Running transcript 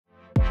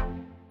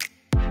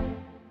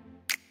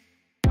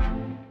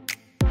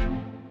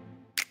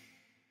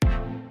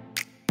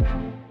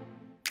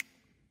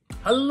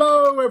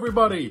Hello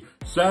everybody,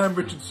 Sam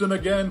Richardson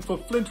again for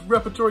Flint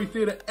Repertory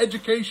Theatre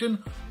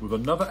Education with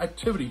another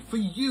activity for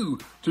you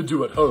to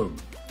do at home.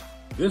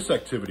 This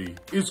activity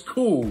is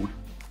called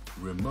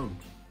Remote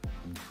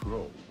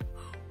Control.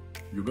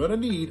 You're going to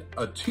need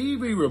a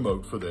TV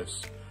remote for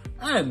this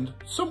and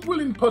some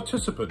willing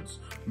participants.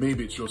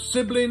 Maybe it's your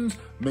siblings,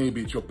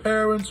 maybe it's your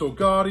parents or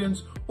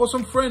guardians or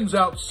some friends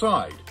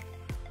outside.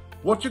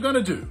 What you're going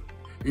to do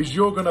is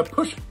you're going to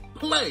push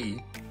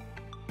play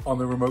on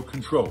the remote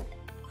control.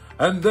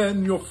 And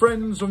then your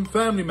friends and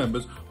family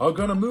members are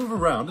going to move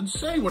around and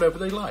say whatever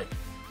they like.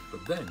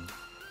 But then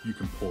you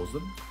can pause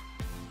them,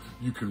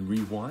 you can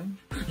rewind,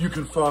 you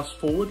can fast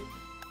forward,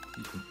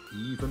 you can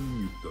even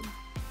mute them.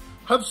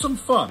 Have some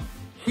fun.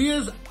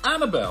 Here's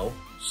Annabelle,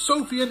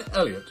 Sophie and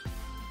Elliot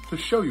to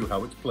show you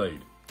how it's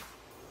played.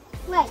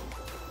 Play.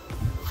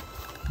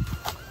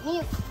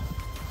 Mute.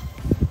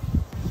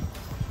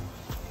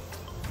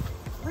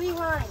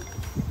 Rewind.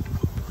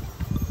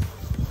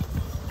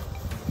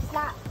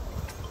 Stop.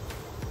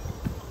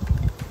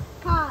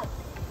 Pause.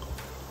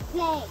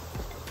 Play.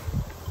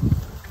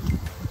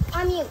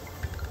 Unmute.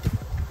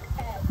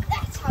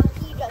 That's how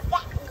he does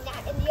that and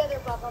that and the other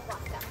blah blah blah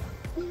stuff.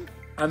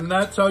 And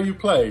that's how you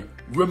play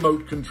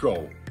Remote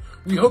Control.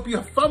 We hope you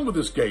have fun with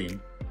this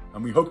game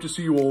and we hope to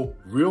see you all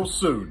real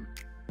soon.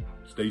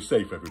 Stay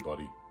safe,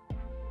 everybody.